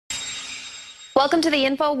Welcome to the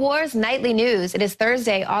InfoWars Nightly News. It is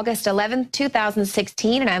Thursday, August 11th,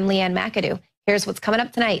 2016, and I'm Leanne McAdoo. Here's what's coming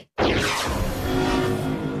up tonight.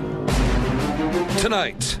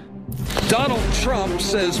 Tonight, Donald Trump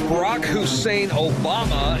says Barack Hussein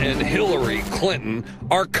Obama and Hillary Clinton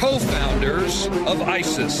are co-founders of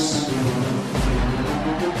ISIS.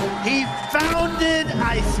 He founded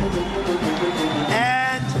ISIS,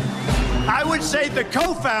 and I would say the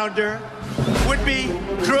co-founder would be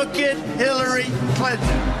crooked Hillary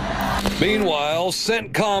Clinton. Meanwhile,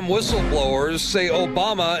 CENTCOM whistleblowers say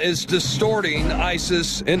Obama is distorting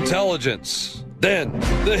ISIS intelligence. Then,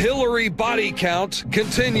 the Hillary body count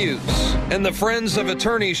continues, and the friends of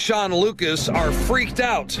attorney Sean Lucas are freaked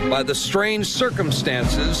out by the strange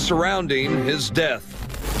circumstances surrounding his death.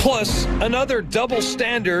 Plus, another double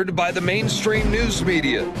standard by the mainstream news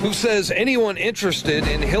media, who says anyone interested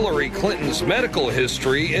in Hillary Clinton's medical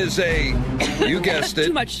history is you guessed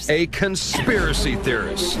it, a conspiracy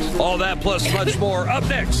theorist. All that plus much more up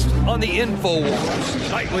next on the InfoWars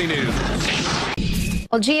Nightly News.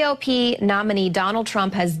 Well, GOP nominee Donald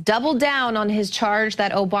Trump has doubled down on his charge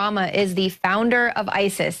that Obama is the founder of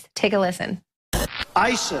ISIS. Take a listen.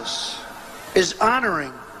 ISIS is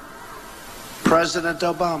honoring President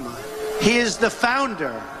Obama. He is the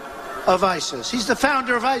founder of ISIS. He's the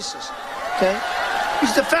founder of ISIS, okay?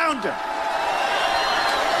 He's the founder.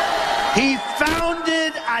 He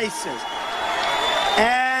founded ISIS.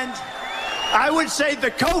 And I would say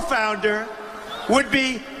the co-founder would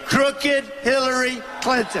be crooked Hillary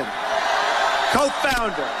Clinton.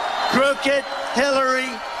 Co-founder, crooked Hillary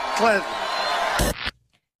Clinton.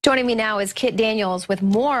 Joining me now is Kit Daniels with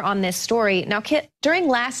more on this story. Now, Kit, during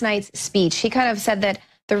last night's speech, he kind of said that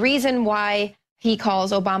the reason why he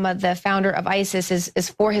calls Obama the founder of ISIS is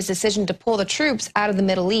for his decision to pull the troops out of the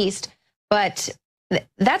Middle East. But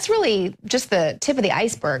that's really just the tip of the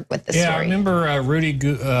iceberg with this story. Yeah, I remember Rudy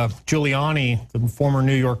Giuliani, the former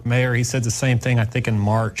New York mayor, he said the same thing, I think, in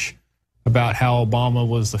March about how Obama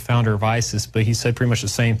was the founder of ISIS. But he said pretty much the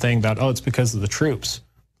same thing about, oh, it's because of the troops.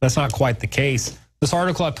 That's not quite the case. This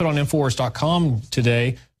article I put on INFOWARS.com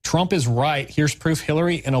today, Trump is right. Here's proof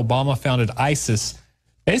Hillary and Obama founded ISIS.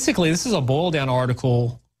 Basically, this is a boil-down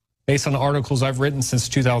article based on articles I've written since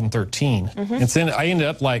 2013. I ended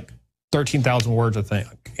up like 13,000 words, I think.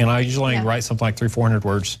 And I usually write something like 300-400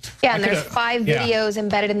 words. Yeah, and there's 5 videos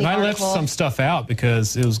embedded in the article. I left some stuff out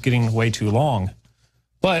because it was getting way too long.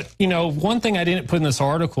 But, you know, one thing I didn't put in this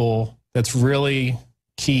article that's really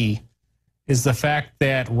key is the fact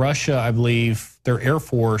that Russia, I believe, their Air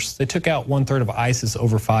Force, they took out 1/3 of ISIS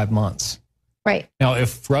over 5 months. Right. Now,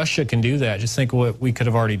 if Russia can do that, just think of what we could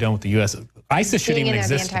have already done with the U.S. ISIS shouldn't even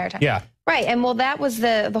exist. The entire time. Yeah. Right, and well, that was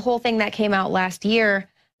the whole thing that came out last year,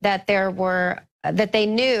 that they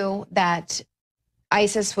knew that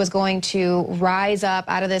ISIS was going to rise up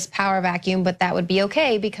out of this power vacuum, but that would be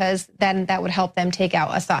okay because then that would help them take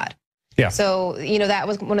out Assad. Yeah. So, you know, that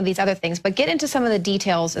was one of these other things. But get into some of the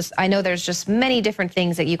details. I know there's just many different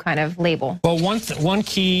things that you kind of label. Well, one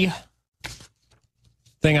key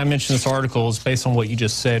thing I mentioned in this article is based on what you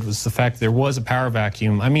just said was the fact there was a power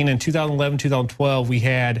vacuum. I mean, in 2011, 2012,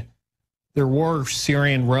 there were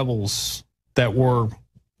Syrian rebels that were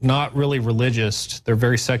not really religious. They're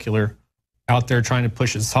very secular out there trying to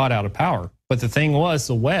push Assad out of power. But the thing was,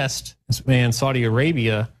 the West and Saudi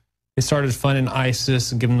Arabia, they started funding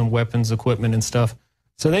ISIS and giving them weapons, equipment, and stuff.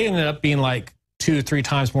 So they ended up being like 2 or 3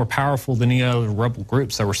 times more powerful than any other rebel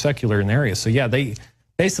groups that were secular in the area. So yeah,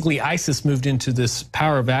 basically ISIS moved into this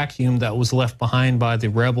power vacuum that was left behind by the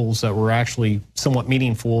rebels that were actually somewhat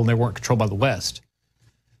meaningful, and they weren't controlled by the West.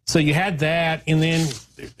 So you had that, and then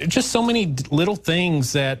just so many little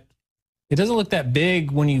things that it doesn't look that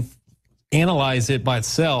big when you analyze it by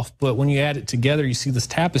itself, but when you add it together, you see this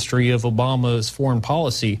tapestry of Obama's foreign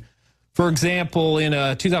policy. For example, in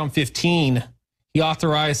 2015, he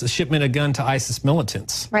authorized the shipment of gun to ISIS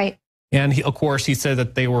militants. Right. And of course, he said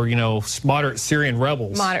that they were, you know, moderate Syrian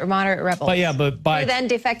rebels. Moderate rebels. But yeah, but who then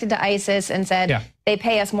defected to ISIS and said, they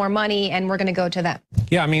pay us more money and we're going to go to them.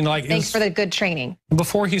 Yeah, I mean, like, thanks for the good training.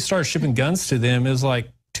 Before he started shipping guns to them, it was like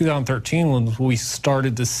 2013 when we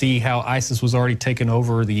started to see how ISIS was already taking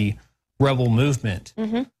over the rebel movement.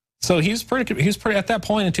 So he was pretty at that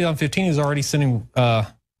point in 2015. He was already sending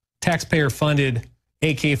taxpayer-funded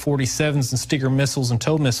AK-47s and Stinger missiles and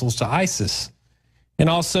TOW missiles to ISIS. And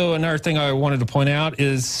also another thing I wanted to point out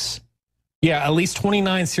is, yeah, at least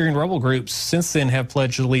 29 Syrian rebel groups since then have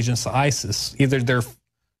pledged allegiance to ISIS. Either they're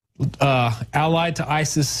allied to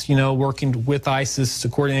ISIS, you know, working with ISIS,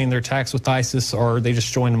 coordinating their attacks with ISIS, or they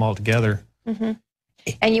just join them all together.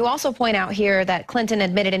 And you also point out here that Clinton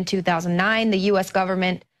admitted in 2009 the U.S.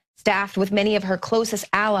 government staffed with many of her closest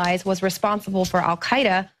allies, was responsible for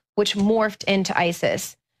Al-Qaeda, which morphed into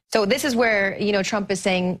ISIS. So this is where, Trump is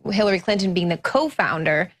saying Hillary Clinton being the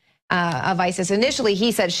co-founder of ISIS. Initially,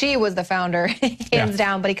 he said she was the founder, hands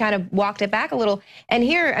down, but he kind of walked it back a little. And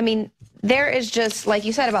here, I mean, there is just, like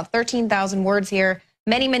you said, about 13,000 words here,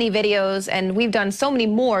 many, many videos, and we've done so many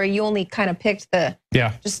more. You only kind of picked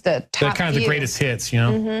just the top kind of the greatest hits,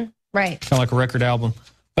 Right. Kind of like a record album.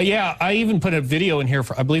 But yeah, I even put a video in here,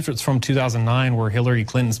 I believe it's from 2009, where Hillary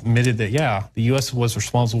Clinton admitted that, the U.S. was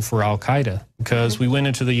responsible for Al-Qaeda because we went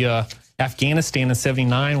into the Afghanistan in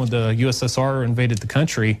 '79 when the USSR invaded the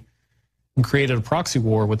country and created a proxy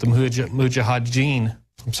war with the Mujahideen.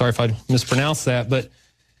 I'm sorry if I mispronounced that, but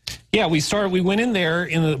yeah, we went in there,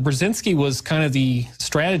 and Brzezinski was kind of the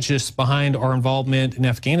strategist behind our involvement in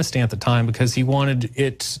Afghanistan at the time because he wanted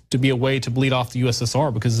it to be a way to bleed off the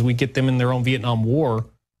USSR because we get them in their own Vietnam War,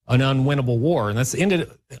 an unwinnable war. And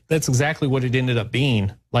that's exactly what it ended up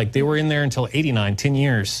being. Like, they were in there until '89, 10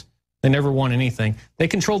 years. They never won anything. They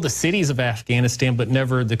controlled the cities of Afghanistan, but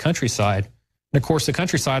never the countryside. And of course, the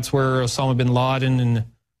countryside's where Osama bin Laden and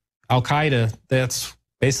Al-Qaeda, that's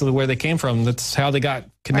basically where they came from. That's how they got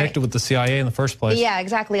connected with the CIA in the first place. Yeah,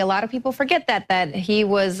 exactly. A lot of people forget that he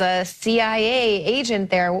was a CIA agent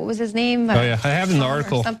there. What was his name? Oh yeah, I have in the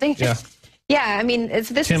article. Something. Yeah. Yeah, I mean,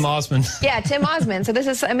 Tim Osmond. Yeah, Tim Osmond. So this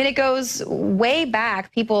is, I mean, it goes way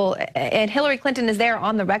back. People, and Hillary Clinton is there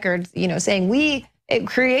on the record, saying we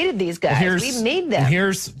created these guys. We made them.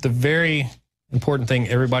 Here's the very important thing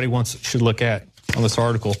everybody should look at on this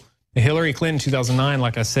article. Hillary Clinton, 2009,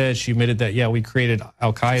 like I said, she admitted that, we created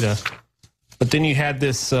Al-Qaeda. But then you had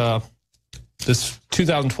this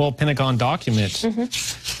 2012 Pentagon document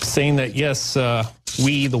saying that, yes,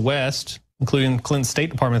 we, the West, including Clinton's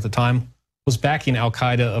State Department at the time, was backing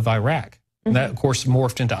Al-Qaeda of Iraq. And that, of course,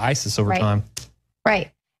 morphed into ISIS over time.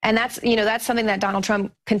 Right. And that's, that's something that Donald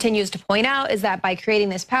Trump continues to point out, is that by creating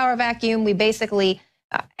this power vacuum, we basically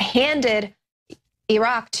handed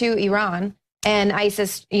Iraq to Iran, and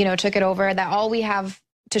ISIS, took it over, that all we have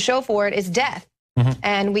to show for it is death.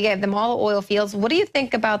 And we gave them all oil fields. What do you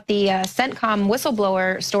think about the CENTCOM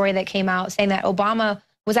whistleblower story that came out saying that Obama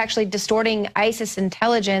was actually distorting ISIS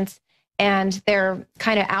intelligence, and they're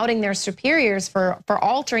kind of outing their superiors for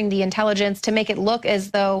altering the intelligence to make it look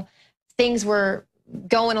as though things were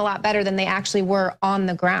going a lot better than they actually were on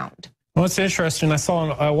the ground? Well, it's interesting.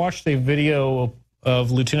 I watched a video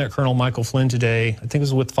of Lieutenant Colonel Michael Flynn today. I think it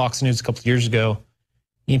was with Fox News a couple of years ago.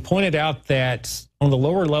 He pointed out that on the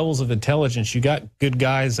lower levels of intelligence, you got good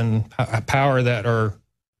guys and power that are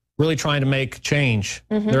really trying to make change.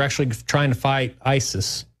 They're actually trying to fight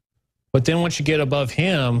ISIS. But then once you get above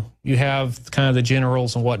him, you have kind of the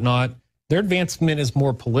generals and whatnot. Their advancement is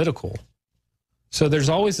more political. So there's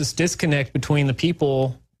always this disconnect between the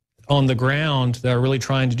people on the ground that are really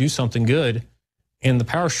trying to do something good and the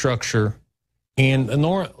power structure. And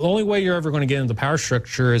the only way you're ever going to get into the power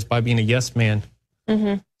structure is by being a yes man.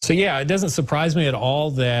 So yeah, it doesn't surprise me at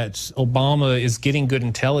all that Obama is getting good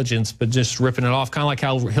intelligence, but just ripping it off, kind of like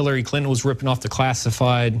how Hillary Clinton was ripping off the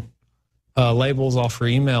classified labels off her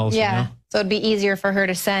emails. Yeah, so it'd be easier for her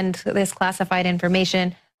to send this classified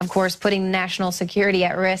information, of course, putting national security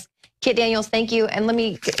at risk. Kit Daniels, thank you. And let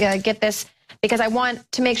me get this, because I want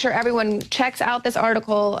to make sure everyone checks out this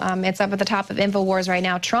article. It's up at the top of InfoWars right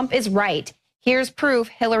now. Trump is right. Here's proof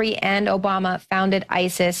Hillary and Obama founded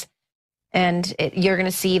ISIS. And you're going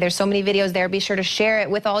to see there's so many videos there. Be sure to share it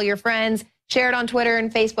with all your friends. Share it on Twitter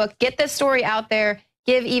and Facebook. Get this story out there.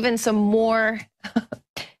 Give even some more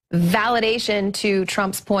validation to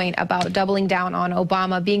Trump's point about doubling down on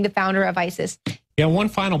Obama being the founder of ISIS. Yeah, one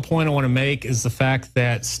final point I want to make is the fact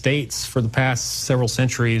that states for the past several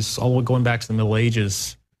centuries, all going back to the Middle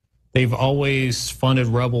Ages, they've always funded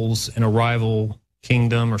rebels in a rival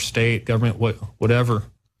kingdom or state, government, whatever,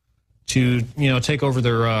 to take over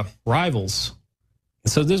their rivals.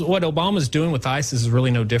 So what Obama's doing with ISIS is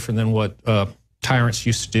really no different than what tyrants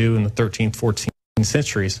used to do in the 13th, 14th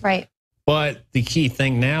centuries. Right. But the key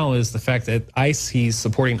thing now is the fact that he's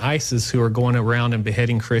supporting ISIS, who are going around and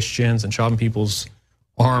beheading Christians and chopping people's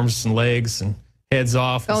arms and legs and heads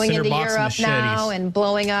off. Going into Europe now and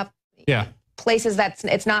blowing up places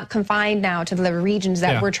it's not confined now to the regions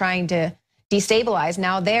that we're trying to destabilize.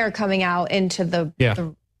 Now they're coming out into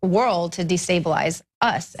the world to destabilize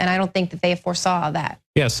us, and I don't think that they foresaw that.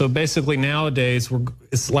 Yeah, so basically nowadays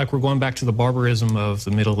it's like we're going back to the barbarism of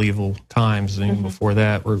the medieval times, and even before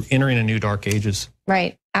that, we're entering a new dark ages.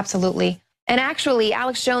 Right, absolutely. And actually,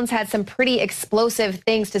 Alex Jones had some pretty explosive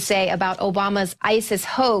things to say about Obama's ISIS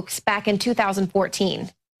hoax back in 2014.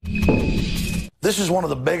 this is one of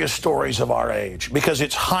the biggest stories of our age because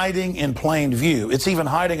it's hiding in plain view. It's even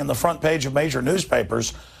hiding in the front page of major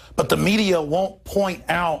newspapers, but the media won't point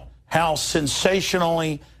out how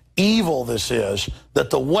sensationally evil this is, that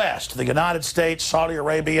the West, the United States, Saudi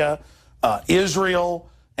Arabia, Israel,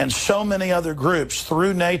 and so many other groups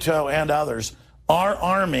through NATO and others are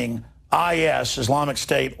arming IS, Islamic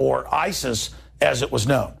State, or ISIS as it was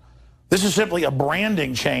known. This is simply a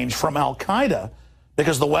branding change from Al-Qaeda,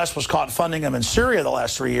 because the West was caught funding them in Syria the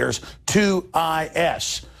last 3 years, to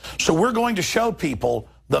IS. So we're going to show people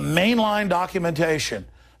the mainline documentation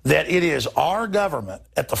that it is our government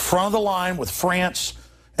at the front of the line with France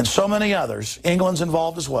and so many others, England's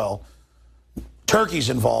involved as well, Turkey's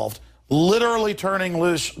involved, literally turning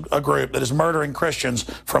loose a group that is murdering Christians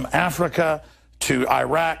from Africa to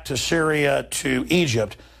Iraq to Syria to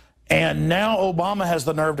Egypt. And now Obama has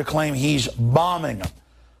the nerve to claim he's bombing them.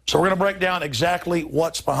 So we're going to break down exactly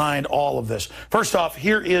what's behind all of this. First off,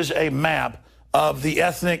 here is a map of the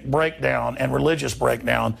ethnic breakdown and religious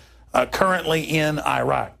breakdown currently in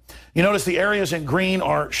Iraq. You notice the areas in green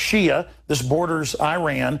are Shia. This borders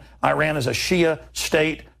Iran. Iran is a Shia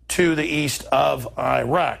state to the east of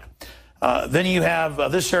Iraq. Then you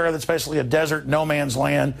have this area that's basically a desert, no man's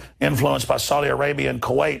land, influenced by Saudi Arabia and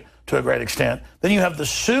Kuwait to a great extent. Then you have the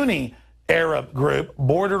Sunni Arab group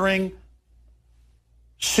bordering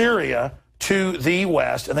Syria to the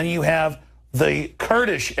west, and then you have the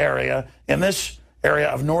Kurdish area in this area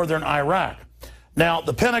of northern Iraq. Now,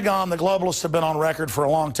 the Pentagon, the globalists have been on record for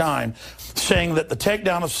a long time saying that the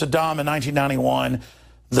takedown of Saddam in 1991,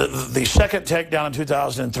 the second takedown in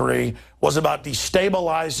 2003, was about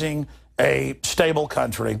destabilizing a stable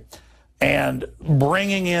country and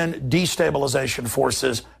bringing in destabilization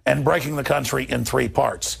forces and breaking the country in 3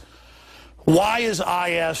 parts. Why is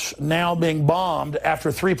IS now being bombed after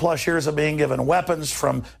 3+ years of being given weapons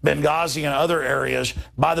from Benghazi and other areas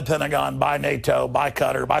by the Pentagon, by NATO, by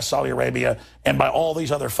Qatar, by Saudi Arabia, and by all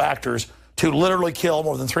these other factors to literally kill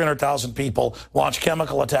more than 300,000 people, launch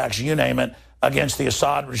chemical attacks, you name it, against the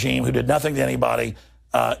Assad regime who did nothing to anybody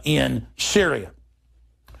in Syria?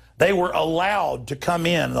 They were allowed to come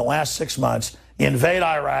in the last 6 months, invade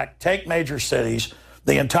Iraq, take major cities.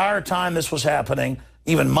 The entire time this was happening,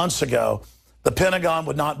 even months ago, the Pentagon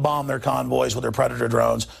would not bomb their convoys with their Predator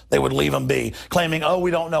drones. They would leave them be, claiming, oh,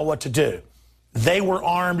 we don't know what to do. They were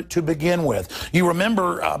armed to begin with. You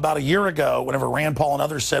remember about a year ago, whenever Rand Paul and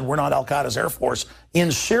others said we're not al-Qaeda's Air Force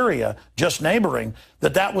in Syria, just neighboring,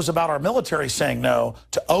 that was about our military saying no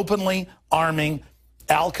to openly arming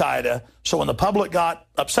al-Qaeda. So when the public got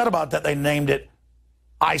upset about that, they named it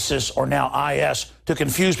ISIS, or now IS, to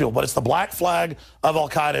confuse people. But it's the black flag of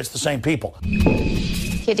al-Qaeda. It's the same people.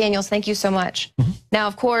 Kit Daniels, thank you so much. Now,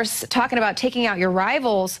 of course, talking about taking out your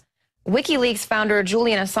rivals, WikiLeaks founder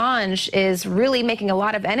Julian Assange is really making a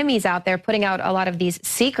lot of enemies out there, putting out a lot of these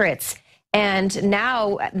secrets. And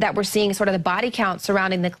now that we're seeing sort of the body count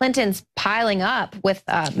surrounding the Clintons piling up with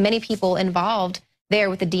many people involved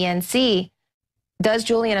there with the DNC, does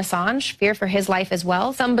Julian Assange fear for his life as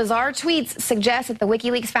well? Some bizarre tweets suggest that the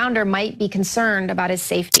WikiLeaks founder might be concerned about his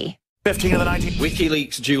safety. 15 of the 19...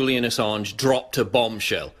 WikiLeaks Julian Assange dropped a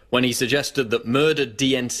bombshell when he suggested that murdered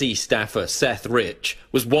DNC staffer Seth Rich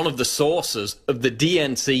was one of the sources of the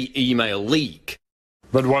DNC email leak.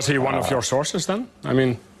 But was he one of your sources then? I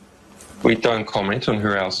mean... We don't comment on who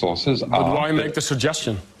our sources are. But why make the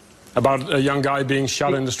suggestion about a young guy being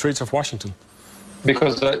shot in the streets of Washington?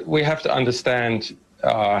 Because we have to understand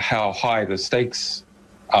how high the stakes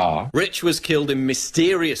are. Rich was killed in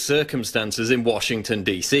mysterious circumstances in Washington,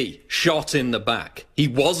 D.C., shot in the back. He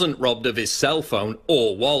wasn't robbed of his cell phone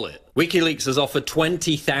or wallet. WikiLeaks has offered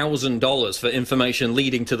 $20,000 for information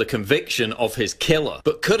leading to the conviction of his killer.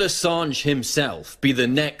 But could Assange himself be the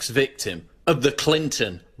next victim of the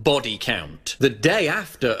Clinton body count? The day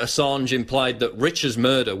after Assange implied that Rich's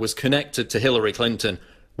murder was connected to Hillary Clinton,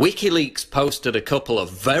 WikiLeaks posted a couple of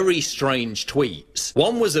very strange tweets.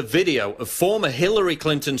 One was a video of former Hillary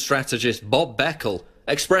Clinton strategist Bob Beckel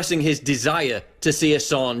expressing his desire to see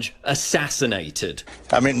Assange assassinated.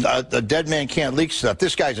 I mean, a dead man can't leak stuff.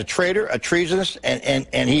 This guy's a traitor, a treasonous,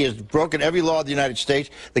 and he has broken every law of the United States.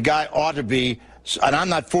 The guy ought to be, and I'm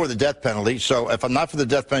not for the death penalty, so if I'm not for the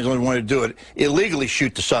death penalty, the only one to do it, illegally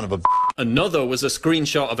shoot the son of a... Another was a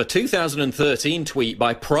screenshot of a 2013 tweet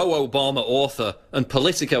by pro-Obama author and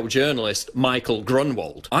Politico journalist Michael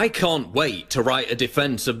Grunwald. I can't wait to write a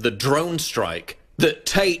defense of the drone strike that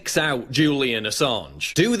takes out Julian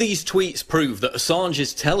Assange. Do these tweets prove that Assange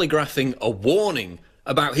is telegraphing a warning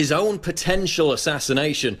about his own potential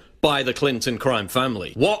assassination by the Clinton crime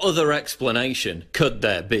family? What other explanation could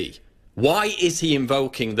there be? Why is he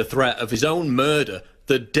invoking the threat of his own murder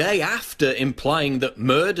the day after implying that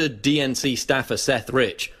murdered DNC staffer Seth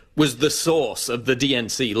Rich was the source of the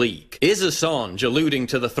DNC leak? Is Assange alluding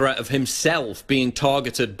to the threat of himself being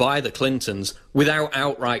targeted by the Clintons without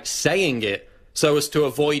outright saying it, so as to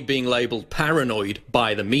avoid being labelled paranoid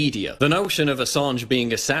by the media? The notion of Assange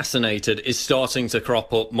being assassinated is starting to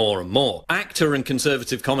crop up more and more. Actor and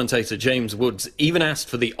conservative commentator James Woods even asked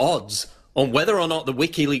for the odds on whether or not the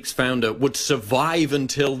WikiLeaks founder would survive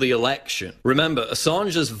until the election. Remember,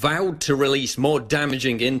 Assange has vowed to release more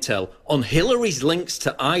damaging intel on Hillary's links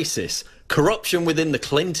to ISIS, corruption within the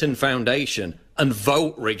Clinton Foundation, and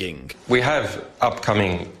vote rigging. We have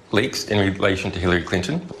upcoming leaks in relation to Hillary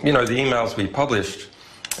Clinton. You know, the emails we published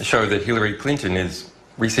show that Hillary Clinton is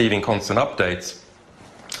receiving constant updates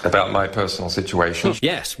about my personal situation.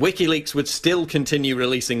 Yes, WikiLeaks would still continue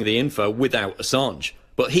releasing the info without Assange.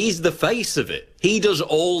 But he's the face of it. He does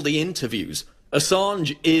all the interviews.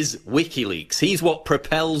 Assange is WikiLeaks. He's what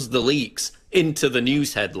propels the leaks into the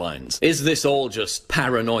news headlines. Is this all just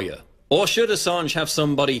paranoia? Or should Assange have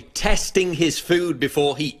somebody testing his food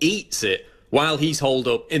before he eats it while he's holed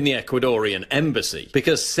up in the Ecuadorian embassy?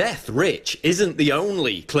 Because Seth Rich isn't the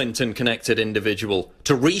only Clinton-connected individual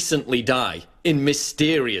to recently die in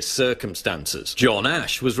mysterious circumstances. John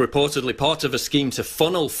Ash was reportedly part of a scheme to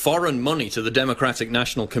funnel foreign money to the Democratic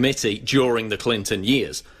National Committee during the Clinton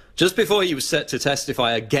years. Just before he was set to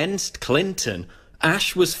testify against Clinton,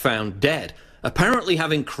 Ash was found dead, apparently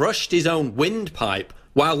having crushed his own windpipe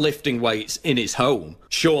while lifting weights in his home.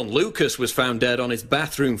 Sean Lucas was found dead on his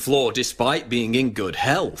bathroom floor despite being in good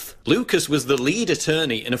health. Lucas was the lead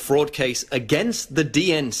attorney in a fraud case against the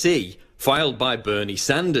DNC filed by Bernie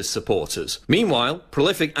Sanders supporters. Meanwhile,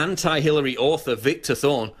 prolific anti-Hillary author Victor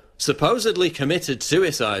Thorne supposedly committed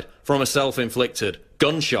suicide from a self-inflicted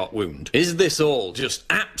gunshot wound. Is this all just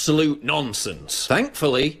absolute nonsense?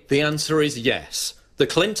 Thankfully, the answer is yes. The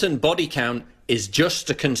Clinton body count is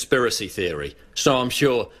just a conspiracy theory, so I'm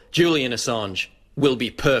sure Julian Assange will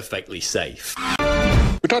be perfectly safe.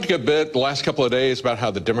 We talked a bit the last couple of days about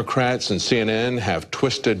how the Democrats and CNN have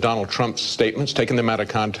twisted Donald Trump's statements, taken them out of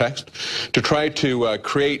context, to try to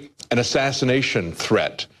create an assassination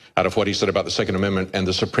threat out of what he said about the Second Amendment and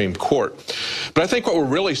the Supreme Court. But I think what we're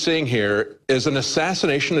really seeing here is an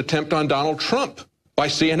assassination attempt on Donald Trump by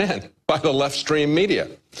CNN, by the left-stream media.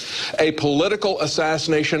 A political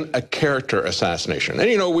assassination, a character assassination. And,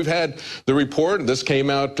 you know, we've had the report, this came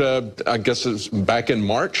out, I guess it's back in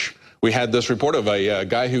March. We had this report of a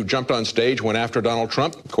guy who jumped on stage, went after Donald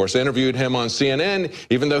Trump. Of course, they interviewed him on CNN.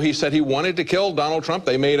 Even though he said he wanted to kill Donald Trump,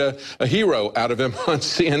 they made a hero out of him on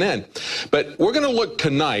CNN. But we're going to look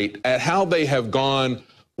tonight at how they have gone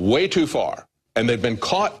way too far. And they've been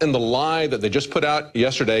caught in the lie that they just put out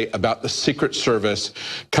yesterday about the Secret Service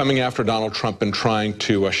coming after Donald Trump and trying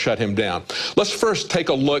to shut him down. Let's first take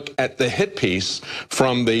a look at the hit piece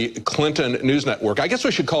from the Clinton News Network. I guess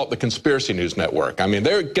we should call it the Conspiracy News Network. I mean,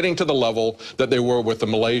 they're getting to the level that they were with the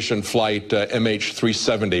Malaysian flight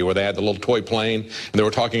MH370, where they had the little toy plane, and they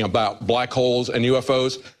were talking about black holes and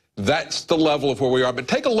UFOs. That's the level of where we are. But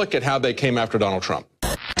take a look at how they came after Donald Trump.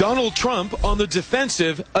 Donald Trump on the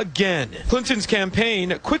defensive again. Clinton's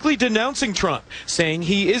campaign quickly denouncing Trump, saying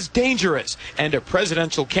he is dangerous and a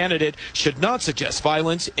presidential candidate should not suggest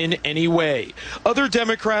violence in any way. Other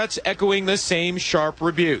Democrats echoing the same sharp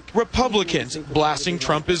rebuke. Republicans blasting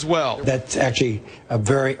Trump as well. That's actually a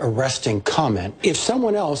very arresting comment. If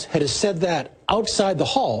someone else had said that outside the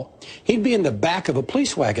hall, he'd be in the back of a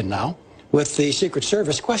police wagon now with the Secret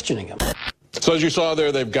Service questioning him. So as you saw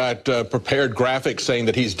there, they've got prepared graphics saying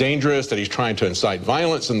that he's dangerous, that he's trying to incite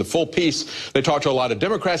violence. In the full piece, they talk to a lot of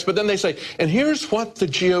Democrats, but then they say, and here's what the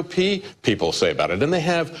GOP people say about it. And they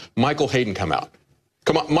have Michael Hayden come out.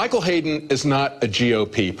 Come on, Michael Hayden is not a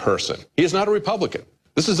GOP person. He is not a Republican.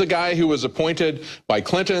 This is a guy who was appointed by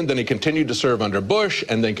Clinton, then he continued to serve under Bush,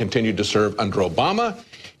 and then continued to serve under Obama.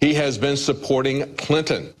 He has been supporting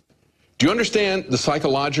Clinton. Do you understand the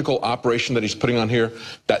psychological operation that he's putting on here?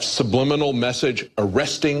 That subliminal message,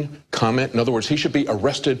 arresting comment. In other words, he should be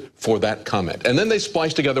arrested for that comment. And then they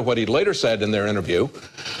splice together what he later said in their interview,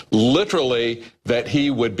 literally that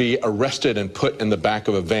he would be arrested and put in the back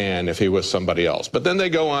of a van if he was somebody else. But then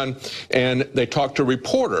they go on and they talk to a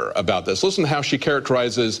reporter about this. Listen to how she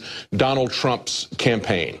characterizes Donald Trump's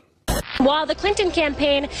campaign. While the Clinton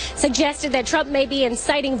campaign suggested that Trump may be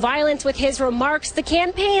inciting violence with his remarks, the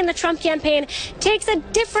Trump campaign takes a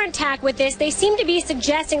different tack with this. They seem to be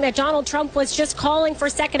suggesting that Donald Trump was just calling for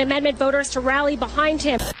Second Amendment voters to rally behind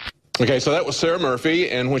him. Okay, so that was Sarah Murphy,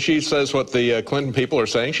 and when she says what the Clinton people are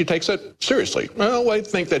saying, she takes it seriously. Well, I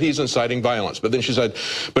think that he's inciting violence. But then she said,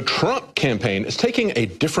 but Trump campaign is taking a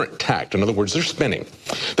different tact. In other words, they're spinning.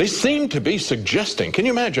 They seem to be suggesting, can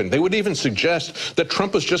you imagine, they would even suggest that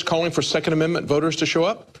Trump was just calling for Second Amendment voters to show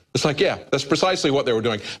up? It's like, yeah, that's precisely what they were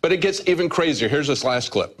doing. But it gets even crazier. Here's this last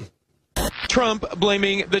clip. Trump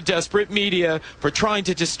blaming the desperate media for trying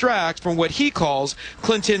to distract from what he calls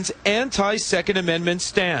Clinton's anti-Second Amendment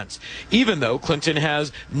stance, even though Clinton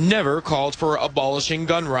has never called for abolishing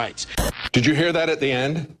gun rights. Did you hear that at the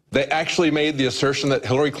end? They actually made the assertion that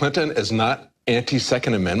Hillary Clinton is not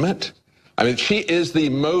anti-Second Amendment. I mean, she is the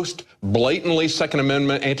most blatantly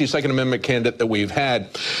anti-Second Amendment candidate that we've had.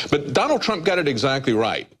 But Donald Trump got it exactly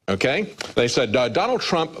right, okay? They said Donald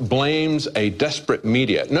Trump blames a desperate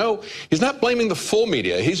media. No, he's not blaming the full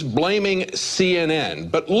media. He's blaming CNN.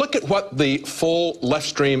 But look at what the full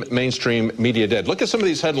left-stream, mainstream media did. Look at some of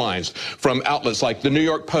these headlines from outlets like the New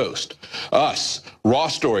York Post, Us, Raw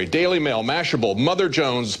Story, Daily Mail, Mashable, Mother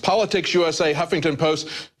Jones, Politics USA, Huffington Post.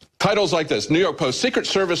 Titles like this, New York Post, Secret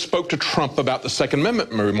Service spoke to Trump about the Second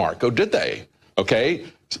Amendment remark. Oh, did they? Okay.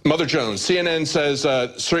 Mother Jones, CNN says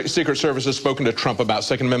Secret Service has spoken to Trump about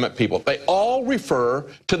Second Amendment people. They all refer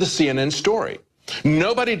to the CNN story.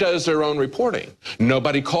 Nobody does their own reporting.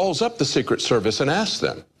 Nobody calls up the Secret Service and asks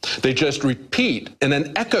them. They just repeat in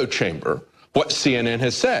an echo chamber what CNN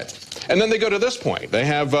has said. And then they go to this point. They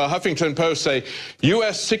have Huffington Post say,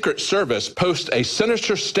 U.S. Secret Service posts a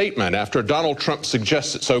sinister statement after Donald Trump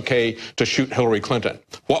suggests it's okay to shoot Hillary Clinton.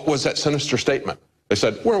 What was that sinister statement? They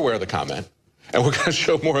said, we're aware of the comment. And we're going to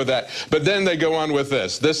show more of that. But then they go on with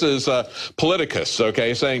this. This is Politicus,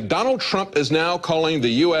 okay, saying Donald Trump is now calling the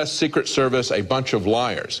U.S. Secret Service a bunch of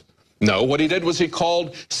liars. No, what he did was he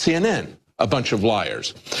called CNN a bunch of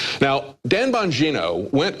liars. Now, Dan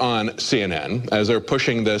Bongino went on CNN as they're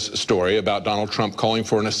pushing this story about Donald Trump calling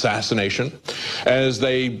for an assassination, as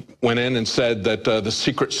they went in and said that the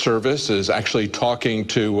Secret Service is actually talking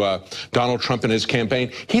to Donald Trump in his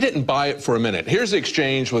campaign. He didn't buy it for a minute. Here's the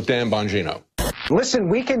exchange with Dan Bongino. Listen,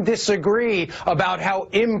 we can disagree about how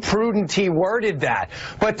imprudent he worded that,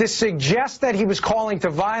 but to suggest that he was calling to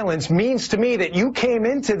violence means to me that you came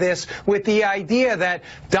into this with the idea that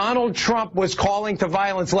Donald Trump was calling to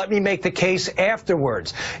violence. Let me make the case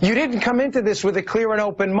afterwards. You didn't come into this with a clear and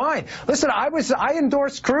open mind. Listen, I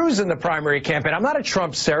endorsed Cruz in the primary campaign. I'm not a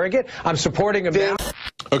Trump surrogate. I'm supporting him now.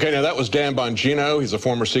 Okay, now that was Dan Bongino. He's a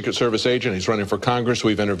former Secret Service agent. He's running for Congress.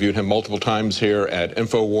 We've interviewed him multiple times here at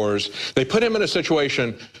InfoWars. They put him in a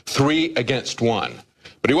situation 3 against 1.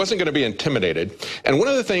 But he wasn't going to be intimidated. And one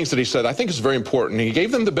of the things that he said I think is very important, he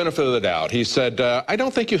gave them the benefit of the doubt. He said, I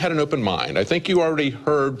don't think you had an open mind. I think you already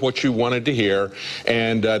heard what you wanted to hear,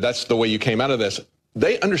 and that's the way you came out of this.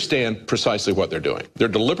 They understand precisely what they're doing. They're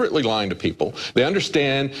deliberately lying to people. They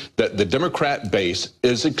understand that the Democrat base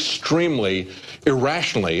is extremely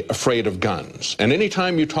irrationally afraid of guns. And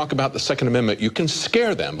anytime you talk about the Second Amendment, you can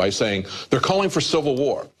scare them by saying they're calling for civil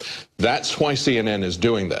war. That's why CNN is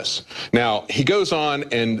doing this. Now, he goes on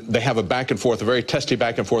and they have a back and forth, a very testy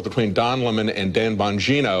back and forth between Don Lemon and Dan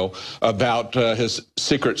Bongino about his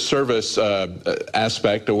Secret Service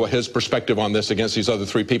aspect, or his perspective on this against these other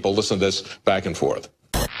 3 people. Listen to this back and forth.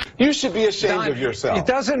 You should be ashamed of yourself. It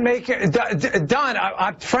doesn't make it,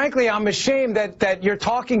 Don, frankly, I'm ashamed that you're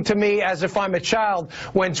talking to me as if I'm a child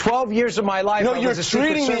when 12 years of my life I was a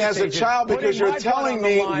Secret Service agent. No, you're treating me as a child because you're telling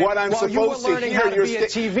me what I'm supposed to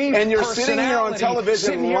hear. And you're sitting here on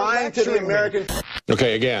television lying to the American.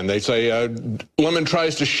 Okay, again, they say Lemon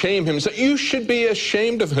tries to shame him. Say, you should be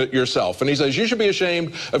ashamed of yourself. And he says, you should be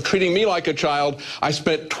ashamed of treating me like a child. I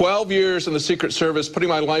spent 12 years in the Secret Service putting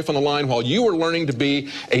my life on the line while you were learning to be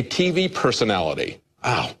a TV personality.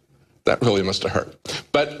 Wow, that really must have hurt.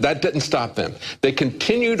 But that didn't stop them. They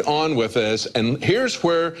continued on with this, and here's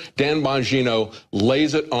where Dan Bongino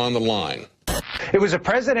lays it on the line. It was a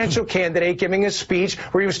presidential candidate giving a speech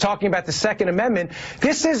where he was talking about the Second Amendment.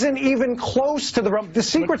 This isn't even close to the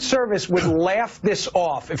Secret Service would laugh this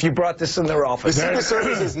off if you brought this in their office. The Secret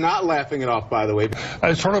Service is not laughing it off, by the way.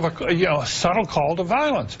 It's sort of a subtle call to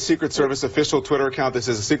violence. Secret Service official Twitter account that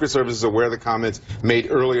says the Secret Service is aware of the comments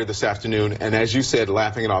made earlier this afternoon, and as you said,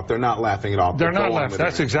 laughing it off. They're not laughing it off. They're not laughing.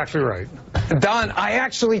 That's exactly right. Don, I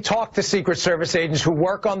actually talked to Secret Service agents who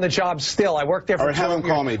work on the job still. I worked there for 12 years. Or have them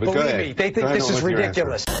call me, but believe me, they think this is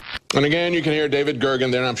ridiculous. And again, you can hear David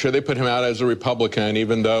Gergen there, and I'm sure they put him out as a Republican,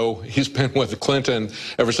 even though he's been with Clinton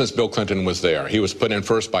ever since Bill Clinton was there. He was put in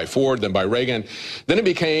first by Ford, then by Reagan. Then he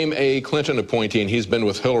became a Clinton appointee, and he's been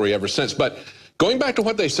with Hillary ever since. But going back to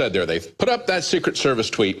what they said there, they put up that Secret Service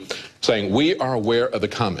tweet saying, we are aware of the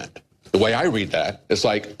comment. The way I read that, it's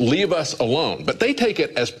like, leave us alone. But they take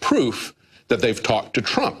it as proof that they've talked to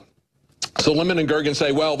Trump. So Lemon and Gergen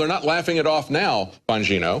say, well, they're not laughing it off now,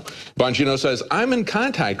 Bongino. Bongino says, I'm in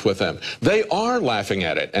contact with them. They are laughing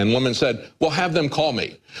at it. And Lemon said, well, have them call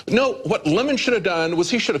me. No, what Lemon should have done was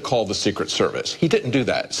he should have called the Secret Service. He didn't do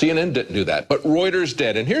that. CNN didn't do that. But Reuters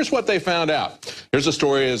did. And here's what they found out. Here's a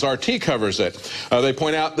story as RT covers it. They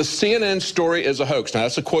point out the CNN story is a hoax. Now,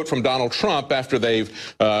 that's a quote from Donald Trump after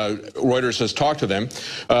Reuters has talked to them.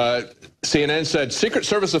 CNN said Secret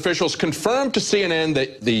Service officials confirmed to CNN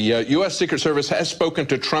that the U.S. Secret Service has spoken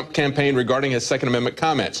to Trump campaign regarding his Second Amendment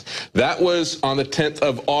comments. That was on the 10th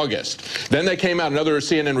of August. Then they came out, another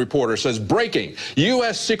CNN reporter says, breaking,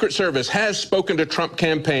 U.S. Secret Service has spoken to Trump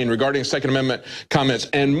campaign regarding Second Amendment comments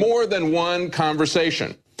and more than one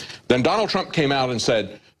conversation. Then Donald Trump came out and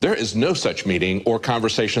said, there is no such meeting or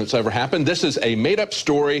conversation that's ever happened. This is a made-up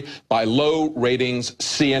story by low ratings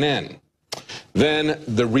CNN. Then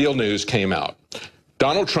the real news came out.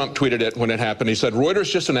 Donald Trump tweeted it when it happened. He said, Reuters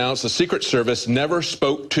just announced the Secret Service never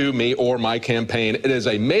spoke to me or my campaign. It is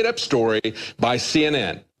a made-up story by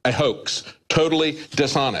CNN, a hoax, totally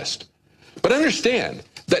dishonest. But understand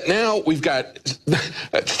that now we've got,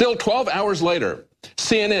 still 12 hours later,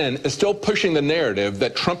 CNN is still pushing the narrative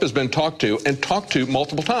that Trump has been talked to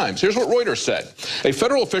multiple times. Here's what Reuters said. A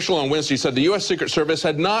federal official on Wednesday said the U.S. Secret Service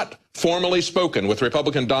had not formally spoken with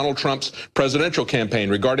Republican Donald Trump's presidential campaign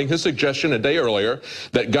regarding his suggestion a day earlier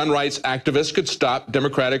that gun rights activists could stop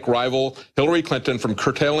Democratic rival Hillary Clinton from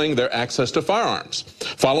curtailing their access to firearms.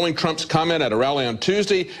 Following Trump's comment at a rally on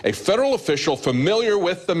Tuesday, a federal official familiar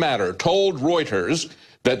with the matter told Reuters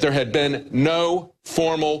that there had been no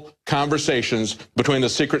formal conversations between the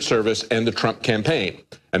Secret Service and the Trump campaign.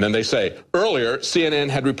 And then they say, earlier, CNN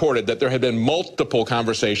had reported that there had been multiple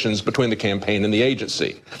conversations between the campaign and the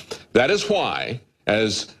agency. That is why,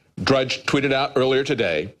 as Drudge tweeted out earlier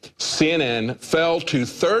today, CNN fell to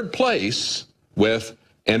third place with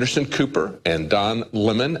Anderson Cooper and Don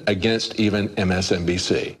Lemon against even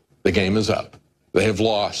MSNBC. The game is up. They have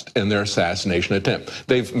lost in their assassination attempt.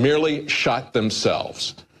 They've merely shot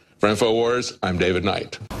themselves. For InfoWars, I'm David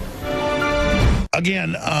Knight.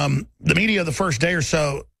 Again, the media the first day or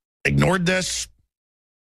so ignored this.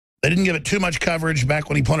 They didn't give it too much coverage back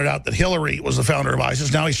when he pointed out that Hillary was the founder of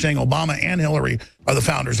ISIS. Now he's saying Obama and Hillary are the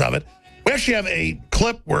founders of it. We actually have a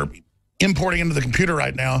clip we're importing into the computer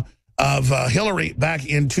right now of Hillary back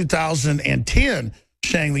in 2010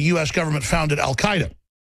 saying the U.S. government founded al-Qaeda.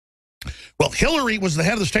 Well, Hillary was the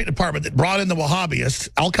head of the State Department that brought in the Wahhabists,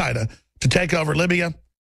 al-Qaeda, to take over Libya,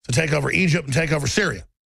 to take over Egypt, and take over Syria.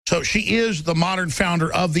 So she is the modern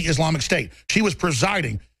founder of the Islamic State. She was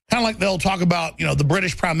presiding, kind of like they'll talk about, the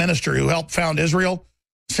British Prime Minister who helped found Israel,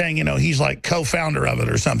 saying, he's like co-founder of it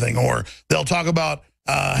or something. Or they'll talk about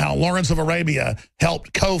how Lawrence of Arabia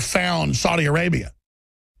helped co-found Saudi Arabia.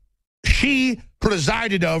 She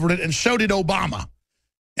presided over it, and so did Obama.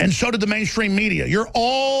 And so did the mainstream media. You're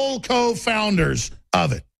all co-founders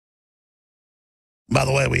of it. By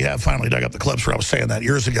the way, we have finally dug up the clips where I was saying that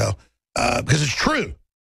years ago, because it's true.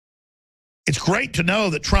 It's great to know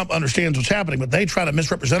that Trump understands what's happening, but they try to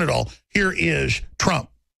misrepresent it all. Here is Trump.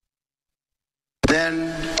 Then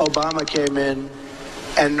Obama came in,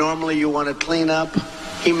 and normally you want to clean up.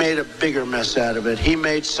 He made a bigger mess out of it. He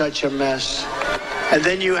made such a mess. And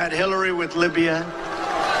then you had Hillary with Libya.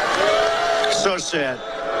 So sad.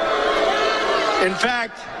 In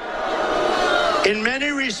fact, in many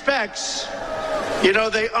respects,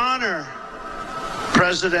 they honor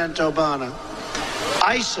President Obama.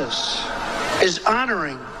 ISIS is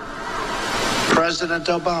honoring President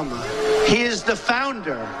Obama. He is the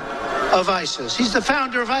founder of ISIS. He's the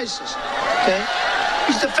founder of ISIS, okay?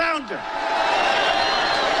 He's the founder.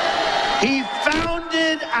 He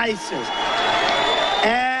founded ISIS.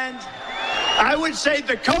 And I would say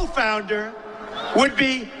the co-founder would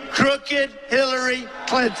be crooked Hillary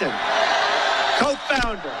Clinton.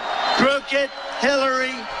 Co-founder, crooked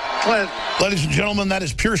Hillary Clinton. Ladies and gentlemen, that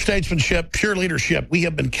is pure statesmanship, pure leadership. We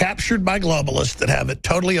have been captured by globalists that have it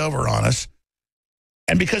totally over on us.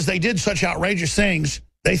 And because they did such outrageous things,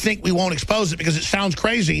 they think we won't expose it because it sounds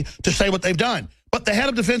crazy to say what they've done. But the head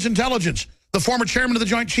of Defense Intelligence, the former chairman of the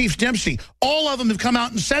Joint Chiefs, Dempsey, all of them have come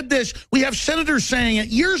out and said this. We have senators saying it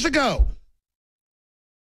years ago.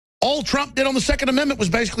 All Trump did on the Second Amendment was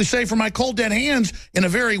basically say, for my cold, dead hands, in a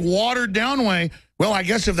very watered-down way, well, I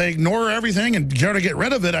guess if they ignore everything and try to get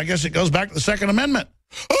rid of it, I guess it goes back to the Second Amendment.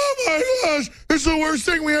 Oh, my gosh, it's the worst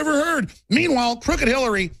thing we ever heard. Meanwhile, crooked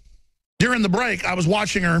Hillary, during the break, I was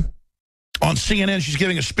watching her on CNN. She's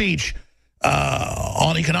giving a speech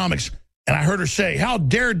on economics. And I heard her say, how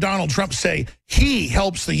dare Donald Trump say he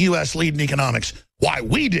helps the U.S. lead in economics? Why,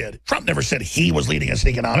 we did. Trump never said he was leading us in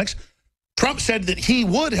economics. Trump said that he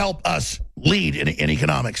would help us lead in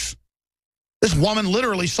economics. This woman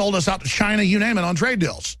literally sold us out to China, you name it, on trade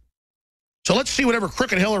deals. So let's see whatever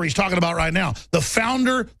crooked Hillary's talking about right now. The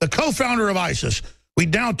founder, the co-founder of ISIS. We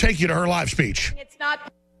now take you to her live speech. It's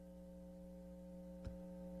not...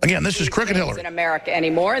 Again, this is crooked Hillary. ...in America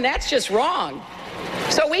anymore, and that's just wrong.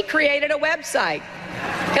 So we created a website,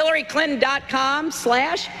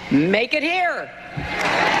 HillaryClinton.com/makeithere.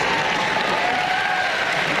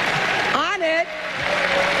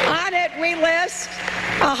 On it, we list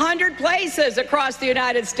 100 places across the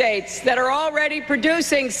United States that are already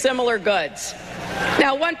producing similar goods.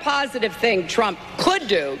 Now, one positive thing Trump could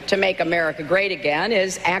do to make America great again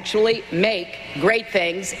is actually make great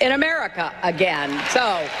things in America again.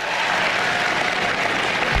 So,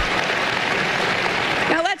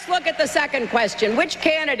 now let's look at the second question. Which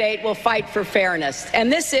candidate will fight for fairness?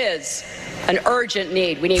 And this is an urgent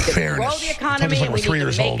need. We need to grow the economy and we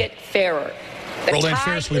need to make it fairer. The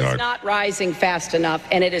tide is not rising fast enough,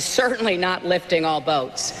 and it is certainly not lifting all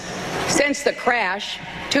boats. Since the crash,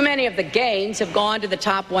 too many of the gains have gone to the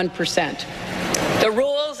top 1%. The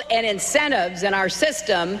rules and incentives in our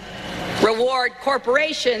system reward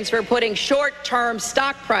corporations for putting short-term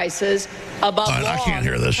stock prices above long-term investment. I can't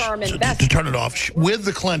hear this. To turn it off. With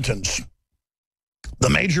the Clintons, the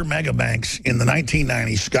major mega banks in the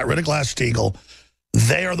 1990s got rid of Glass-Steagall.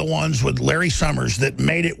 They are the ones with Larry Summers that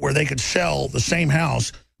made it where they could sell the same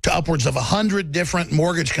house to upwards of 100 different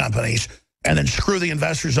mortgage companies and then screw the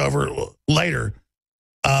investors over later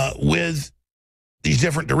with these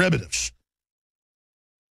different derivatives.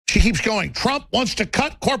 She keeps going. Trump wants to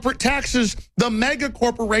cut corporate taxes. The mega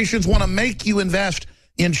corporations want to make you invest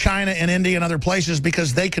in China and India and other places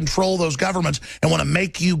because they control those governments and want to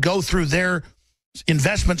make you go through their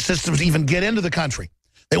investment systems to even get into the country.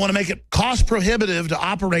 They want to make it cost prohibitive to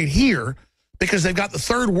operate here because they've got the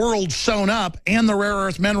third world sewn up and the rare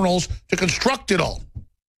earth minerals to construct it all.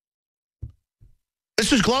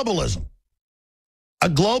 This is globalism. A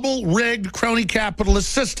global rigged crony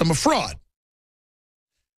capitalist system of fraud.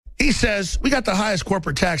 He says, we got the highest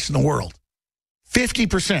corporate tax in the world,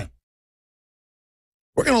 50%.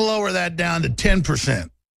 We're going to lower that down to 10%.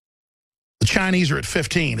 The Chinese are at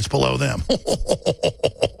 15. It's below them.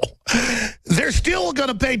 They're still going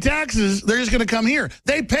to pay taxes. They're just going to come here.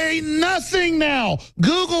 They pay nothing now.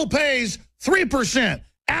 Google pays 3%.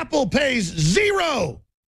 Apple pays 0%.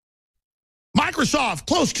 Microsoft,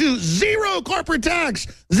 close to 0 corporate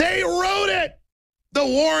tax. They wrote it. The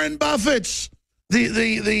Warren Buffetts,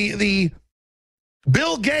 the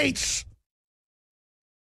Bill Gates,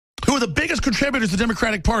 who are the biggest contributors to the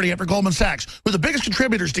Democratic Party after Goldman Sachs, who are the biggest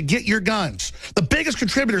contributors to get your guns, the biggest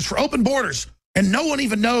contributors for open borders, and no one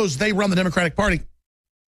even knows they run the Democratic Party.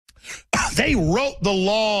 They wrote the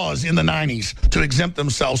laws in the 90s to exempt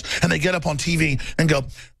themselves, and they get up on TV and go,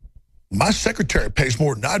 my secretary pays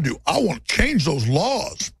more than I do. I want to change those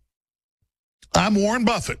laws. I'm Warren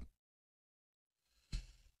Buffett.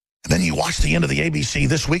 And then you watch the end of the ABC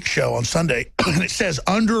This Week show on Sunday, and it says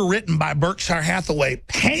underwritten by Berkshire Hathaway,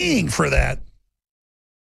 paying for that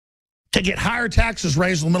to get higher taxes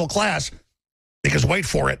raised in the middle class because, wait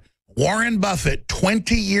for it, Warren Buffett,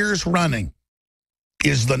 20 years running,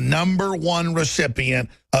 is the #1 recipient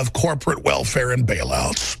of corporate welfare and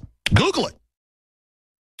bailouts. Google it.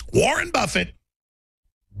 Warren Buffett,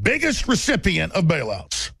 biggest recipient of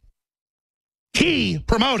bailouts. He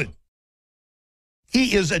promoted.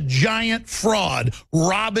 He is a giant fraud,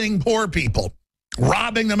 robbing poor people,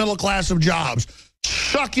 robbing the middle class of jobs,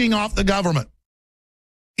 sucking off the government.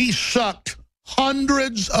 He sucked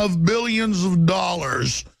hundreds of billions of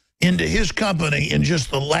dollars into his company in just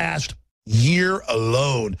the last year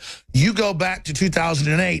alone. You go back to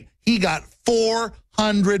 2008, he got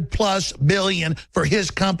 $400+ billion for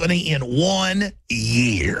his company in 1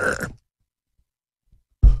 year.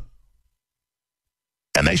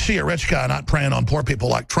 And they see a rich guy not preying on poor people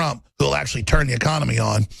like Trump, who will actually turn the economy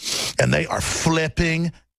on, and they are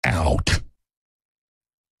flipping out. Let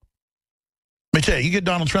me tell you, you get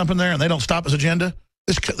Donald Trump in there and they don't stop his agenda,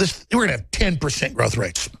 we're going to have 10% growth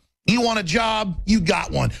rates. You want a job, you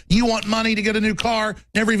got one. You want money to get a new car,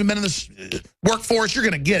 never even been in this workforce, you're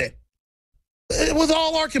going to get it. With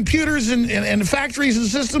all our computers and factories and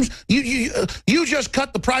systems, you just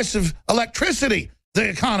cut the price of electricity. The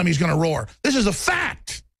economy's going to roar. This is a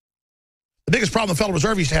fact. The biggest problem the Federal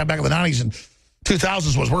Reserve used to have back in the 90s and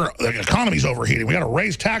 2000s was the economy's overheating. We got to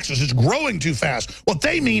raise taxes. It's growing too fast. What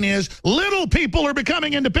they mean is little people are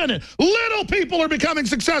becoming independent. Little people are becoming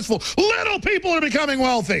successful. Little people are becoming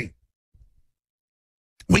wealthy.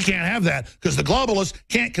 We can't have that because the globalists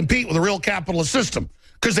can't compete with a real capitalist system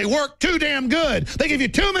because they work too damn good. They give you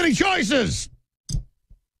too many choices.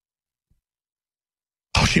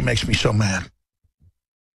 Oh, she makes me so mad.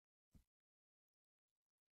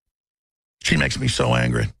 She makes me so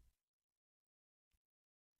angry.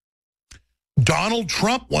 Donald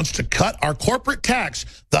Trump wants to cut our corporate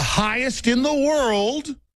tax, the highest in the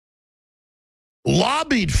world,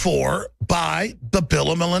 lobbied for by the Bill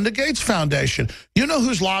and Melinda Gates Foundation. You know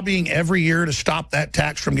who's lobbying every year to stop that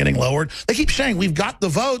tax from getting lowered? They keep saying we've got the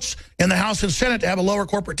votes in the House and Senate to have a lower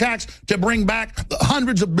corporate tax to bring back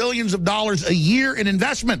hundreds of billions of dollars a year in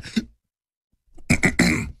investment.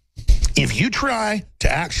 If you try to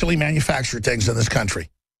actually manufacture things in this country,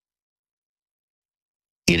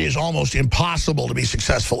 it is almost impossible to be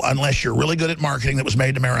successful unless you're really good at marketing that was made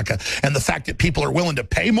in America. And the fact that people are willing to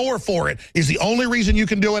pay more for it is the only reason you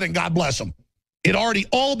can do it, and God bless them. It'd already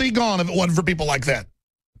all be gone if it wasn't for people like that.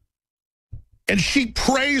 And she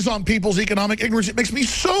preys on people's economic ignorance. It makes me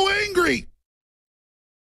so angry.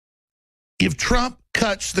 If Trump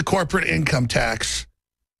cuts the corporate income tax,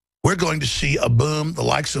 we're going to see a boom, the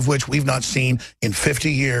likes of which we've not seen in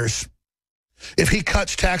 50 years. If he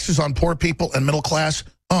cuts taxes on poor people and middle class,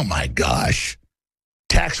 oh my gosh,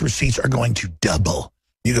 tax receipts are going to double.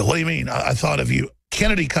 You go, what do you mean? I thought of you.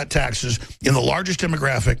 Kennedy cut taxes in the largest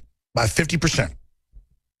demographic by 50%.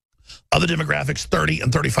 Other demographics, 30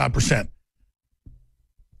 and 35%.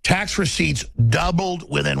 Tax receipts doubled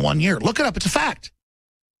within 1 year. Look it up. It's a fact.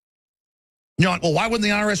 You're like, well, why wouldn't the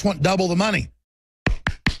IRS want double the money?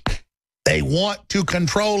 They want to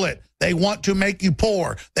control it. They want to make you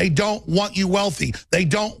poor. They don't want you wealthy. They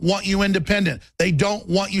don't want you independent. They don't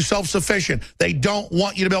want you self-sufficient. They don't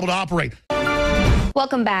want you to be able to operate.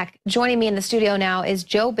 Welcome back. Joining me in the studio now is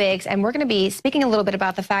Joe Biggs, and we're going to be speaking a little bit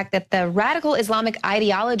about the fact that the radical Islamic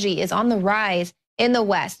ideology is on the rise in the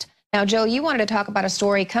West. Now, Joe, you wanted to talk about a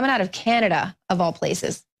story coming out of Canada, of all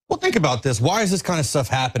places. Well, think about this. Why is this kind of stuff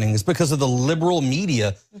happening? It's because of the liberal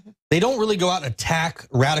media. They don't really go out and attack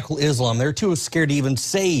radical Islam. They're too scared to even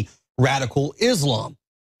say radical Islam.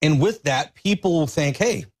 And with that, people think,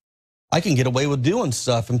 hey, I can get away with doing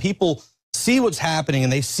stuff. And people see what's happening,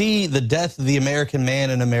 and they see the death of the American man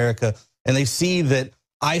in America, and they see that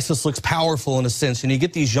ISIS looks powerful in a sense. And you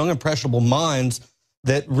get these young, impressionable minds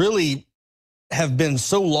that really have been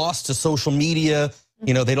so lost to social media.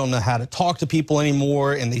 You know, they don't know how to talk to people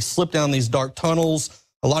anymore, and they slip down these dark tunnels.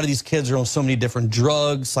 A lot of these kids are on so many different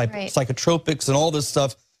drugs, psychotropics and all this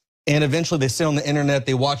stuff. And eventually they sit on the internet,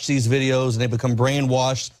 they watch these videos, and they become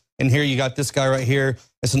brainwashed. And here you got this guy right here.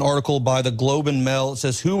 It's an article by the Globe and Mail. It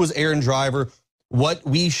says, who was Aaron Driver? What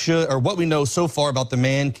we know so far about the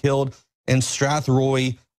man killed in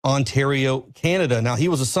Strathroy, Ontario, Canada. Now, he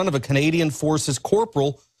was the son of a Canadian Forces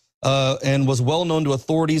corporal and was well known to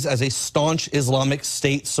authorities as a staunch Islamic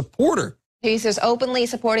State supporter. He's just openly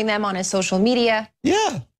supporting them on his social media.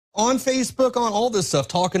 Yeah, on Facebook, on all this stuff,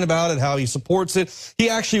 talking about it, how he supports it. He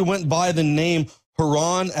actually went by the name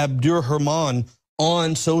Haran Abdurrahman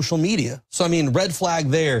on social media. So, I mean, red flag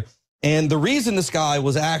there. And the reason this guy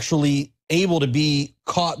was actually able to be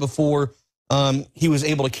caught before he was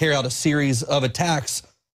able to carry out a series of attacks,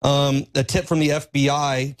 a tip from the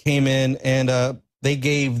FBI came in, and they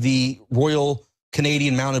gave the Royal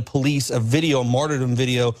Canadian Mounted Police a video, a martyrdom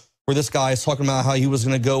video, where this guy is talking about how he was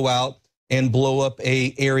going to go out and blow up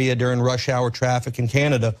a area during rush hour traffic in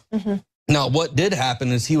Canada. Now, what did happen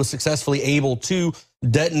is he was successfully able to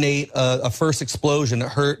detonate a first explosion that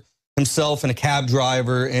hurt himself and a cab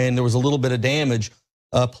driver, and there was a little bit of damage.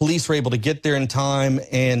 Police were able to get there in time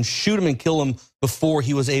and shoot him and kill him before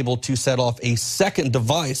he was able to set off a second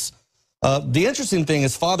device. The interesting thing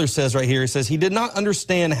his father says right here, he says he did not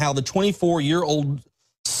understand how the 24-year-old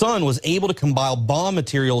son was able to compile bomb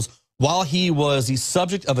materials while he was the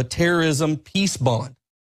subject of a terrorism peace bond.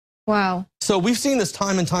 Wow. So we've seen this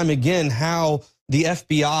time and time again, how the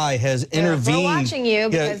FBI has intervened. We're watching you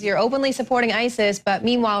because you're openly supporting ISIS, but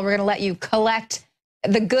meanwhile, we're going to let you collect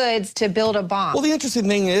the goods to build a bomb. Well, the interesting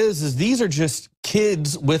thing is these are just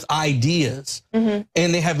kids with ideas, and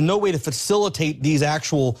they have no way to facilitate these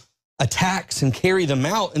actual attacks and carry them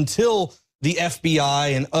out until the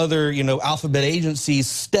FBI and other, alphabet agencies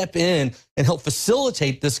step in and help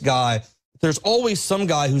facilitate this guy. There's always some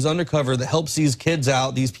guy who's undercover that helps these kids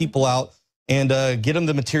out, these people out, and get them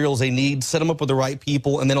the materials they need, set them up with the right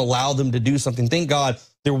people, and then allow them to do something. Thank God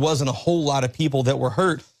there wasn't a whole lot of people that were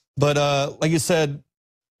hurt. But like you said,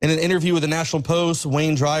 in an interview with the National Post,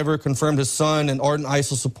 Wayne Driver confirmed his son, an ardent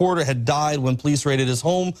ISIL supporter, had died when police raided his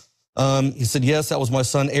home. He said, yes, that was my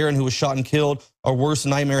son, Aaron, who was shot and killed. Our worst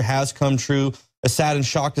nightmare has come true. as sad and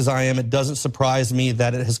shocked as I am, it doesn't surprise me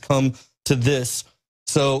that it has come to this.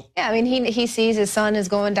 So yeah, I mean, he sees his son is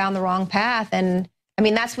going down the wrong path, and I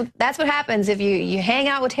mean that's what happens if you hang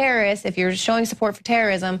out with terrorists. If you're showing support for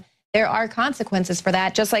terrorism, there are consequences for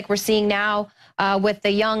that. Just like we're seeing now with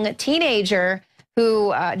the young teenager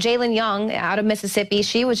who Jalen Young out of Mississippi.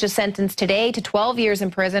 She was just sentenced today to 12 years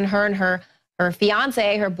in prison. Her and her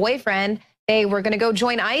fiance, her boyfriend, they were going to go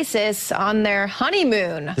join ISIS on their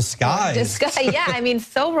honeymoon. Disguise. Yeah, I mean,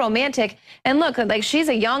 so romantic. And look, like, she's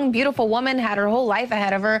a young, beautiful woman, had her whole life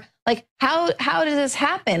ahead of her. Like, how does this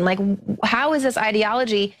happen? Like, how is this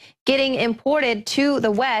ideology getting imported to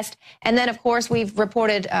the West? And then, of course, we've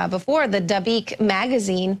reported before the Dabiq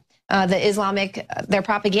magazine, their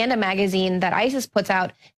propaganda magazine that ISIS puts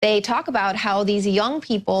out. They talk about how these young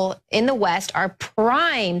people in the West are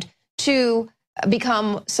primed to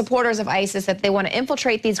become supporters of ISIS, that they want to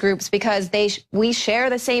infiltrate these groups because we share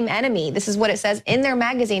the same enemy. This is what it says in their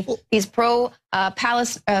magazine. These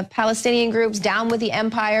Palestinian groups, Down with the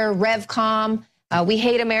Empire, Revcom, We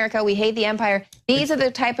Hate America, We Hate the Empire. These are the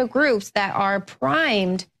type of groups that are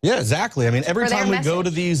primed. Yeah, exactly. I mean, every time we go to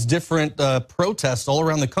these different protests all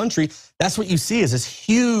around the country, that's what you see is this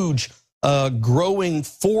huge growing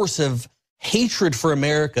force of hatred for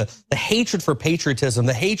America, the hatred for patriotism,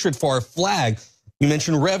 the hatred for our flag. You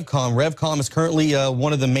mentioned Revcom. Revcom is currently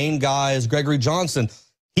one of the main guys, Gregory Johnson.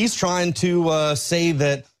 He's trying to say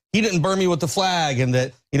that he didn't burn me with the flag and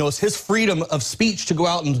that, you know, it's his freedom of speech to go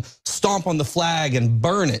out and stomp on the flag and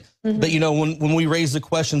burn it. But, you know, when we raise the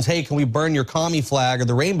questions, hey, can we burn your commie flag or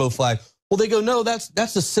the rainbow flag? Well, they go, no,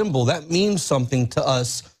 that's a symbol. That means something to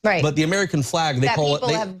us. Right. But the American flag, they call it.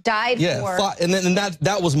 People have died for. And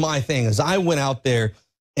that was my thing, is I went out there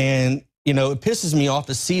and, you know, it pisses me off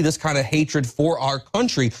to see this kind of hatred for our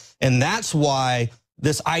country. And that's why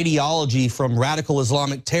this ideology from radical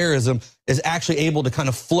Islamic terrorism is actually able to kind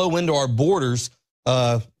of flow into our borders,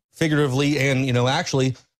 figuratively and, you know,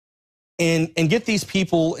 actually, and get these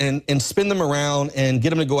people and spin them around and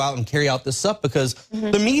get them to go out and carry out this stuff, because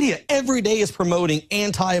the media every day is promoting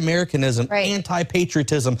anti-Americanism,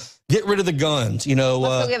 anti-patriotism, get rid of the guns, you know.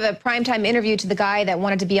 Let's go give a primetime interview to the guy that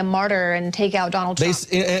wanted to be a martyr and take out Donald Trump.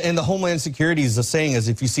 And the Homeland Security is the saying is,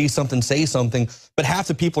 if you see something, say something. But half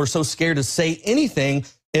the people are so scared to say anything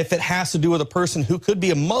if it has to do with a person who could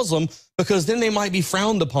be a Muslim, because then they might be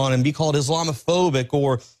frowned upon and be called Islamophobic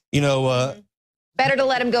or, you know, better to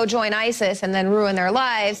let them go join ISIS and then ruin their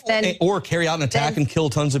lives than... Or carry out an attack and kill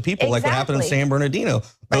tons of people, like what happened in San Bernardino.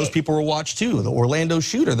 Those people were watched too. The Orlando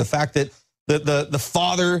shooter, the fact that the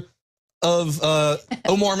father of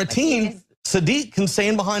Omar Mateen, Sadiq, can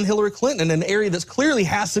stand behind Hillary Clinton in an area that's clearly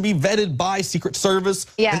has to be vetted by Secret Service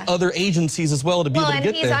and other agencies as well to be able to get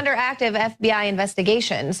there. Well, and he's under active FBI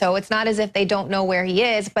investigation, so it's not as if they don't know where he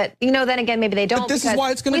is. But, you know, then again, maybe they don't. But this is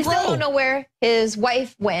why it's going to grow. We still don't know where his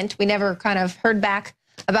wife went. We never kind of heard back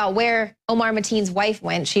about where Omar Mateen's wife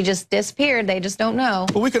went. She just disappeared. They just don't know.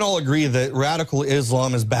 But we can all agree that radical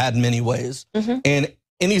Islam is bad in many ways. And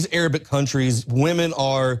in these Arabic countries, women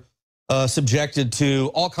are subjected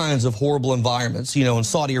to all kinds of horrible environments. You know, in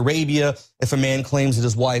Saudi Arabia, if a man claims that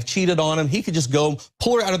his wife cheated on him, he could just go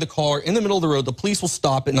pull her out of the car in the middle of the road. The police will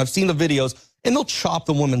stop it, and I've seen the videos, and they'll chop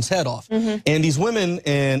the woman's head off. And these women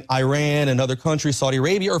in Iran and other countries, Saudi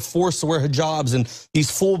Arabia, are forced to wear hijabs and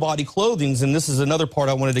these full-body clothings. And this is another part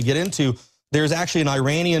I wanted to get into. There's actually an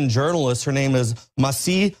Iranian journalist, her name is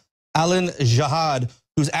Masih Alan-Jahad,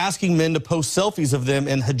 who's asking men to post selfies of them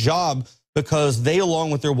in hijab because they, along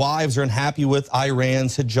with their wives, are unhappy with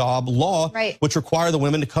Iran's hijab law, which require the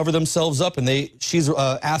women to cover themselves up. And she's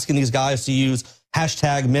asking these guys to use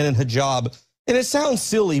 #MenInHijab. And it sounds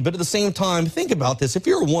silly, but at the same time, think about this. If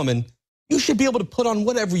you're a woman, you should be able to put on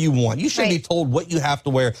whatever you want. You shouldn't be told what you have to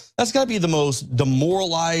wear. That's got to be the most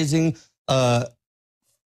demoralizing.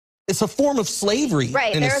 It's a form of slavery,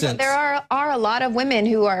 in a sense. There are a lot of women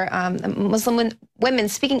who are Muslim women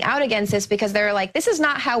speaking out against this because they're like, this is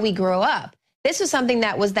not how we grew up. This is something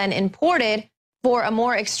that was then imported for a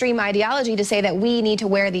more extreme ideology to say that we need to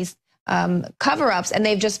wear these cover-ups, and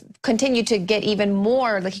they've just continued to get even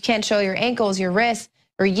more, like you can't show your ankles, your wrists,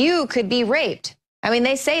 or you could be raped. I mean,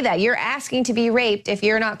 they say that you're asking to be raped if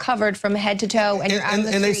you're not covered from head to toe and you're out in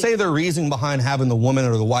the street. They say their reason behind having the woman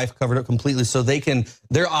or the wife covered up completely so they can,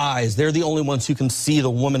 their eyes, they're the only ones who can see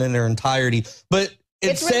the woman in their entirety. But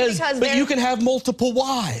it says, but you can have multiple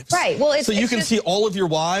wives. Right. Well, so you can see all of your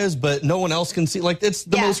wives, but no one else can see. Like, it's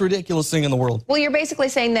the most ridiculous thing in the world. Well, you're basically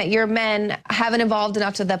saying that your men haven't evolved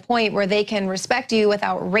enough to the point where they can respect you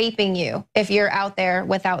without raping you if you're out there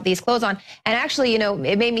without these clothes on. And actually, you know,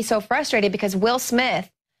 it made me so frustrated because Will Smith,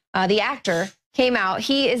 the actor, came out.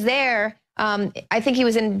 He is there I think he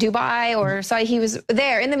was in Dubai or sorry, he was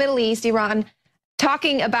there in the Middle East, Iran,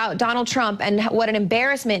 talking about Donald Trump and what an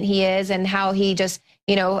embarrassment he is and how he just,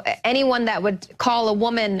 you know, anyone that would call a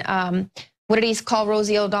woman, what did he call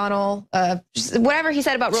Rosie O'Donnell? Whatever he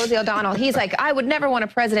said about Rosie O'Donnell, he's like, I would never want a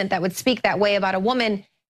president that would speak that way about a woman.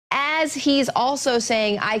 As he's also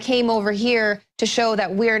saying, I came over here to show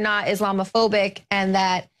that we're not Islamophobic and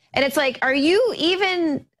that, and it's like, are you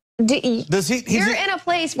even, you're in a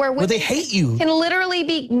place where they hate you, can literally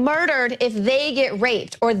be murdered if they get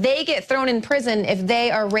raped, or they get thrown in prison if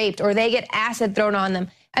they are raped, or they get acid thrown on them.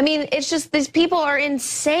 I mean, it's just, these people are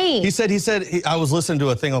insane. He said, I was listening to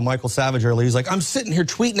a thing on Michael Savage earlier. He's like, I'm sitting here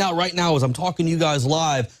tweeting out right now as I'm talking to you guys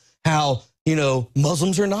live how, you know,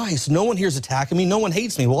 Muslims are nice. No one here's attacking me. No one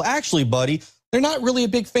hates me. Well, actually, buddy, they're not really a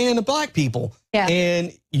big fan of black people. Yeah.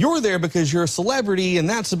 And you're there because you're a celebrity and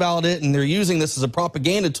that's about it. And they're using this as a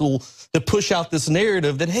propaganda tool to push out this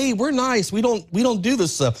narrative that, hey, we're nice. We don't do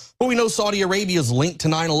this stuff. But we know Saudi Arabia is linked to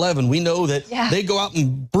 9/11. We know that they go out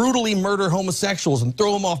and brutally murder homosexuals and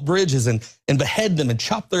throw them off bridges and behead them and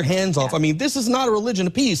chop their hands off. I mean, this is not a religion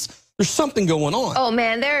of peace. There's something going on. Oh,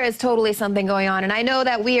 man, there is totally something going on. And I know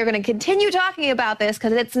that we are going to continue talking about this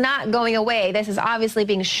because it's not going away. This is obviously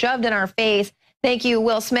being shoved in our face. Thank you,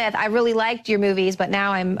 Will Smith. I really liked your movies, but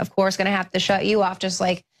now I'm, of course, going to have to shut you off just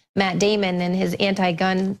like Matt Damon and his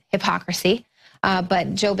anti-gun hypocrisy.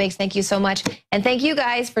 But Joe Biggs, thank you so much. And thank you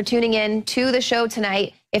guys for tuning in to the show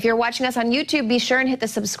tonight. If you're watching us on YouTube, be sure and hit the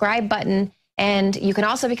subscribe button. And you can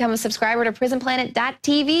also become a subscriber to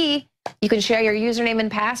prisonplanet.tv. You can share your username and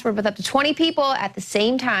password with up to 20 people at the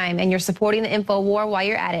same time, and you're supporting the info war while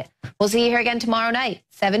you're at it. We'll see you here again tomorrow night,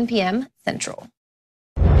 7 p.m. Central.